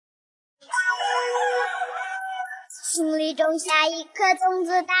心里种下一颗种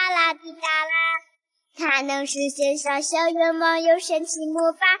子，哒啦滴哒啦。它能实现小小愿望，有神奇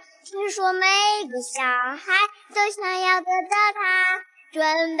魔法。听说每个小孩都想要得到它。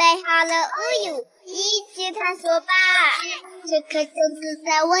准备好了，哦呦，一起探索吧！这颗种子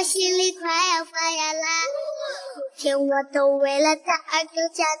在我心里快要发芽啦，每天我都为了它而更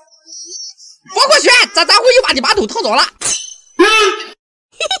加努力。方块轩，咱会又把你马桶套走了。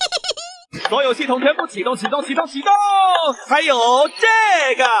所有系统全部启动！还有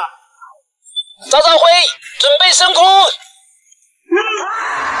这个，早会，准备升空。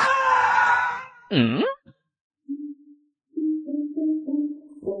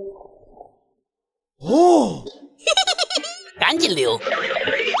哦，赶紧溜！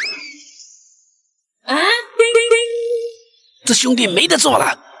啊，这兄弟没得做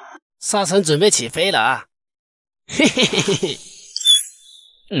了，刹车准备起飞了啊！嘿嘿嘿嘿嘿。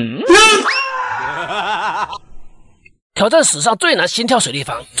挑战史上最难心跳水立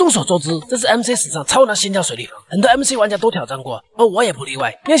方。众所周知，这是 MC 史上超难心跳水立方，很多 MC 玩家都挑战过，而我也不例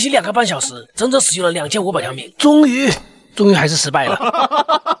外。练习2个半小时，整整使用了2500条命，终于还是失败了。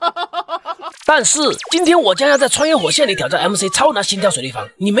但是今天我将要在穿越火线里挑战 MC 超难心跳水立方，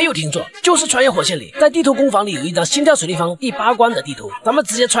你没有听错，就是穿越火线里，在地图工坊里有一张心跳水立方第8关的地图，咱们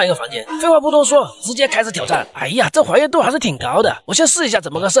直接串一个房间。废话不多说，直接开始挑战。哎呀，这还原度还是挺高的，我先试一下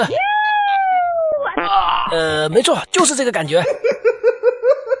怎么个事。没错，就是这个感觉。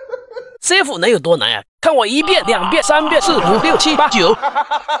CF 能有多难呀？看我1遍、2遍、3遍、4、5、6、7、8、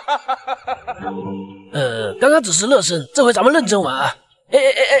9。刚刚只是热身，这回咱们认真玩啊！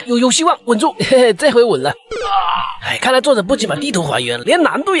有希望，稳住，嘿嘿，这回稳了。哎，看来作者不仅把地图还原了，连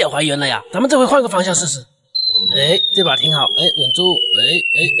难度也还原了呀。咱们这回换个方向试试。哎，这把挺好，哎，稳住，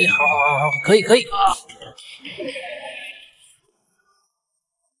好，可以啊。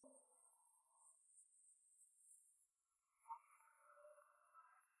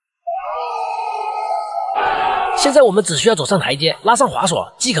现在我们只需要走上台阶，拉上滑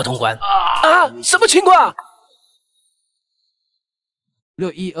索即可通关。什么情况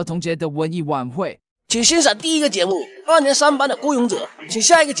？6·1儿童节的文艺晚会，请欣赏第一个节目，2年3班的孤勇者，请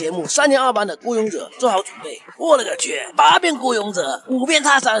下一个节目3年2班的孤勇者做好准备。我勒个去，8遍孤勇者，5遍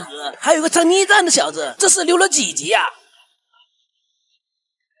踏山河，还有个撑逆战的小子，这是溜了几级啊？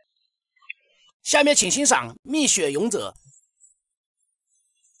下面请欣赏蜜雪勇者。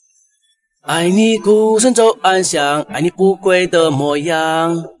爱你孤身走暗巷，爱你不跪的模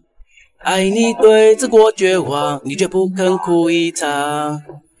样，爱你对自过绝望，你却不肯哭一场，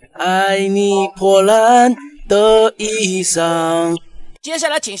爱你破烂的衣裳。接下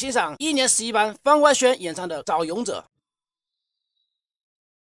来请欣赏1年11班方块轩演唱的《找勇者》。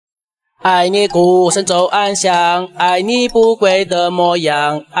爱你孤身走暗巷，爱你不跪的模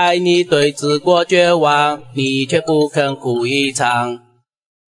样，爱你对自过绝望，你却不肯哭一场。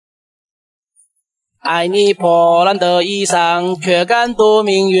爱你破烂的衣裳，却敢夺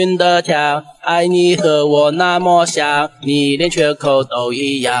命运的枪。爱你和我那么像，你连缺口都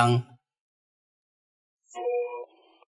一样。